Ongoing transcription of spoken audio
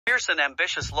Fierce and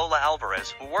ambitious Lola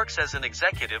Alvarez, who works as an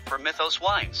executive for Mythos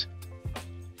Wines.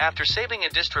 After saving a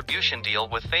distribution deal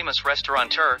with famous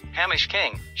restaurateur, Hamish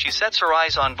King, she sets her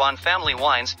eyes on Vaughn Family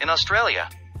Wines in Australia.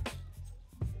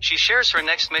 She shares her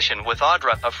next mission with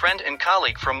Audra, a friend and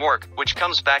colleague from work, which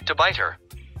comes back to bite her.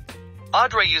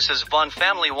 Audra uses Vaughn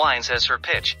Family Wines as her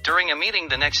pitch during a meeting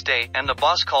the next day, and the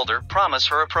boss Calder promise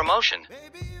her a promotion.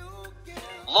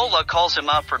 Lola calls him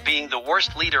out for being the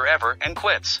worst leader ever and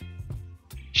quits.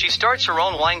 She starts her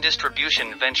own wine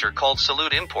distribution venture called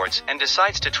Salud Imports and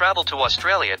decides to travel to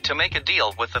Australia to make a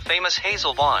deal with the famous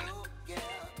Hazel Vaughn.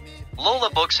 Lola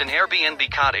books an Airbnb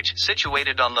cottage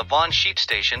situated on the Vaughn sheep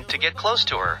station to get close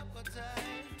to her.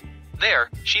 There,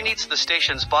 she meets the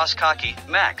station's boss cocky,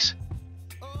 Max.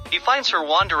 He finds her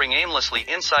wandering aimlessly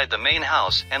inside the main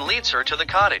house and leads her to the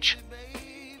cottage.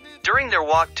 During their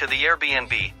walk to the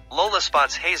Airbnb, Lola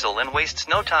spots Hazel and wastes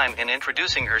no time in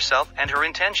introducing herself and her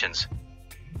intentions.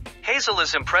 Hazel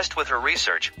is impressed with her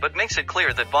research, but makes it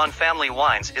clear that Vaughn Family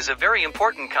Wines is a very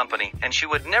important company, and she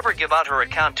would never give out her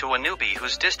account to a newbie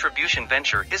whose distribution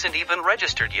venture isn't even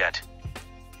registered yet.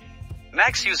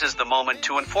 Max uses the moment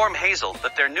to inform Hazel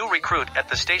that their new recruit at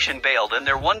the station bailed and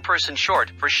they're one person short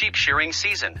for sheep shearing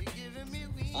season.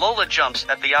 Lola jumps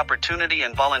at the opportunity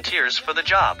and volunteers for the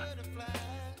job.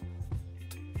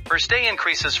 Her stay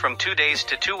increases from 2 days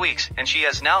to 2 weeks, and she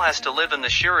now has to live in the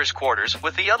shearers' quarters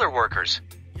with the other workers.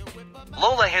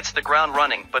 Lola hits the ground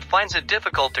running, but finds it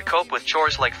difficult to cope with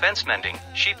chores like fence mending,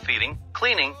 sheep feeding,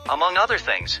 cleaning, among other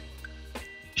things.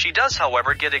 She does,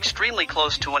 however, get extremely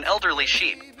close to an elderly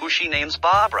sheep, who she names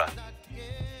Barbara.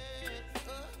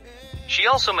 She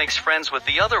also makes friends with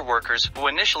the other workers, who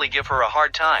initially give her a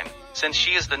hard time, since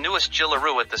she is the newest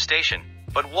Jillaroo at the station,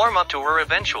 but warm up to her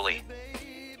eventually.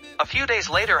 A few days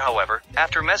later, however,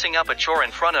 after messing up a chore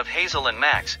in front of Hazel and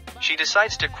Max, she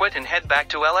decides to quit and head back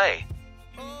to LA.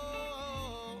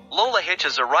 Lola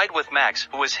hitches a ride with Max,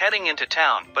 who is heading into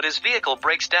town, but his vehicle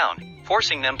breaks down,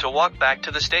 forcing them to walk back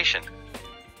to the station.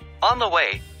 On the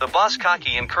way, the boss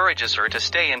cocky encourages her to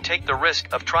stay and take the risk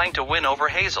of trying to win over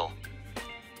Hazel.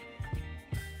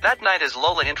 That night, as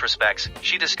Lola introspects,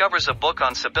 she discovers a book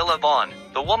on Hazel Vaughn,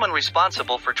 the woman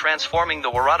responsible for transforming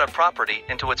the Warada property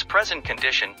into its present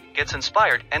condition, gets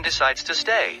inspired, and decides to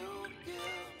stay.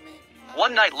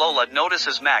 One night, Lola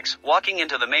notices Max walking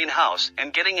into the main house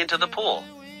and getting into the pool.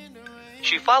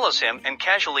 She follows him and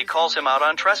casually calls him out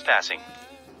on trespassing.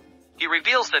 He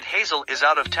reveals that Hazel is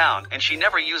out of town and she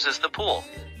never uses the pool.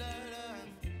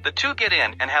 The two get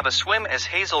in and have a swim as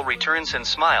Hazel returns and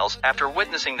smiles after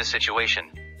witnessing the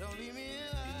situation.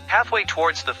 Halfway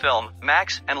towards the film,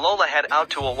 Max and Lola head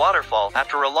out to a waterfall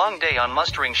after a long day on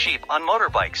mustering sheep on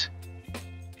motorbikes.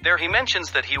 There he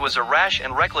mentions that he was a rash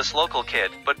and reckless local kid,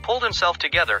 but pulled himself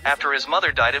together after his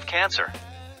mother died of cancer.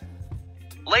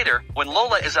 Later, when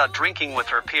Lola is out drinking with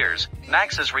her peers,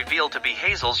 Max is revealed to be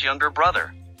Hazel's younger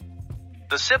brother.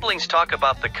 The siblings talk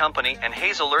about the company and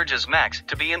Hazel urges Max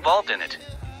to be involved in it.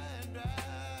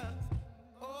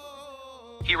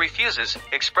 He refuses,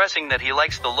 expressing that he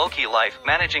likes the low-key life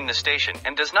managing the station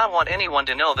and does not want anyone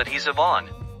to know that he's a Vaughn.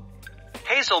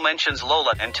 Hazel mentions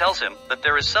Lola and tells him that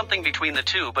there is something between the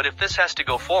two, but if this has to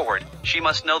go forward, she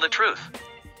must know the truth.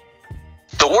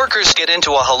 The workers get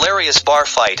into a hilarious bar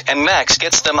fight and Max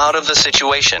gets them out of the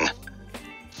situation.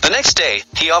 The next day,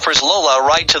 he offers Lola a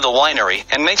ride to the winery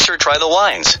and makes her try the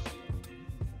wines.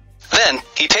 Then,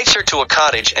 he takes her to a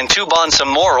cottage and two bond some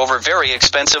more over very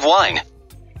expensive wine.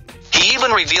 He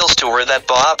even reveals to her that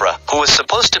Barbara, who is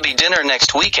supposed to be dinner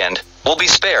next weekend, will be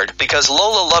spared because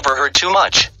Lola loves her too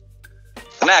much.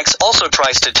 Max also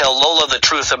tries to tell Lola the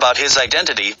truth about his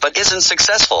identity but isn't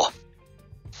successful.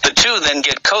 The two then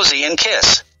get cozy and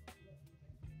kiss.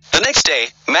 The next day,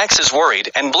 Max is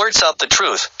worried and blurts out the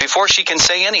truth before she can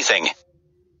say anything.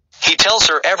 He tells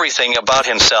her everything about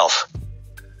himself.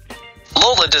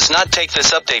 Lola does not take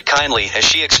this update kindly as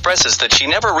she expresses that she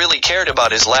never really cared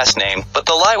about his last name, but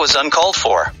the lie was uncalled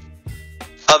for.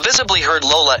 A visibly hurt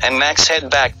Lola and Max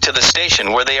head back to the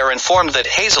station where they are informed that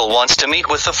Hazel wants to meet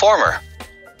with the former.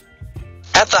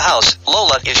 At the house,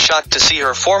 Lola is shocked to see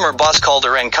her former boss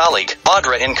Calder and colleague,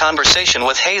 Audra, in conversation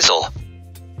with Hazel.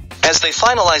 As they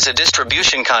finalize a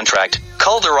distribution contract,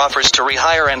 Calder offers to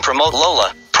rehire and promote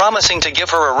Lola, promising to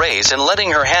give her a raise and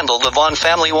letting her handle the Vaughn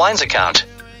Family Wines account.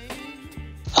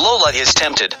 Lola is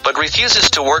tempted, but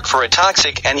refuses to work for a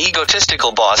toxic and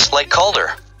egotistical boss like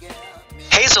Calder.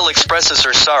 Hazel expresses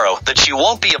her sorrow that she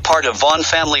won't be a part of Vaughn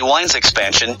Family Wines'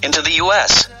 expansion into the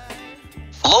U.S.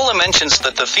 Lola mentions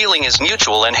that the feeling is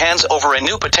mutual and hands over a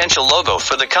new potential logo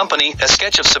for the company, a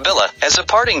sketch of Sibylla, as a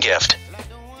parting gift.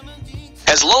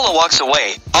 As Lola walks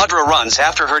away, Audra runs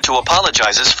after her to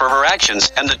apologizes for her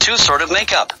actions, and the two sort of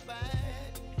make up.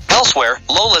 Elsewhere,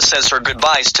 Lola says her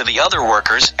goodbyes to the other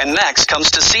workers, and Max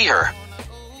comes to see her.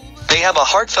 They have a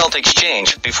heartfelt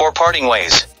exchange before parting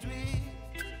ways.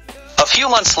 A few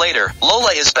months later,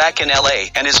 Lola is back in LA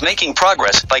and is making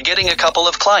progress by getting a couple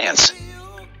of clients.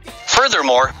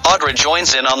 Furthermore, Audra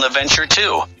joins in on the venture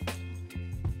too.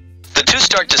 The two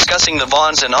start discussing the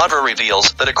Vaughns, and Audra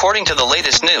reveals that according to the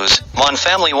latest news, Vaughn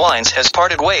Family Wines has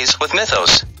parted ways with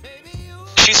Mythos.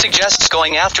 She suggests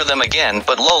going after them again,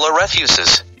 but Lola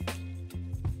refuses.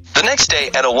 The next day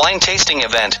at a wine tasting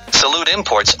event, Salud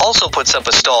Imports also puts up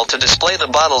a stall to display the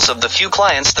bottles of the few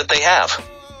clients that they have.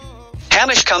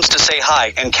 Hamish comes to say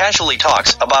hi and casually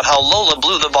talks about how Lola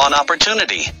blew the Vaughn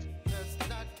opportunity.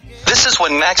 This is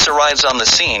when Max arrives on the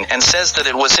scene and says that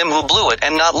it was him who blew it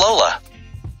and not Lola.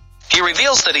 He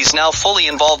reveals that he's now fully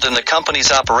involved in the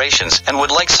company's operations and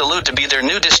would like Salud to be their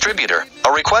new distributor,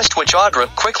 a request which Audra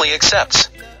quickly accepts.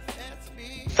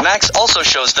 Max also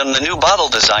shows them the new bottle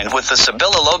design with the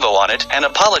Sibylla logo on it and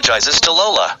apologizes to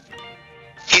Lola.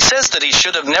 He says that he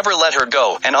should have never let her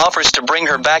go and offers to bring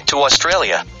her back to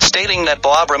Australia, stating that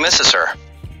Audra misses her.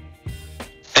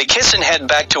 They kiss and head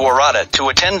back to Audra to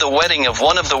attend the wedding of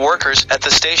one of the workers at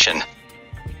the station.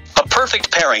 A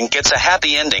perfect pairing gets a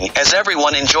happy ending as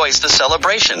everyone enjoys the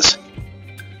celebrations.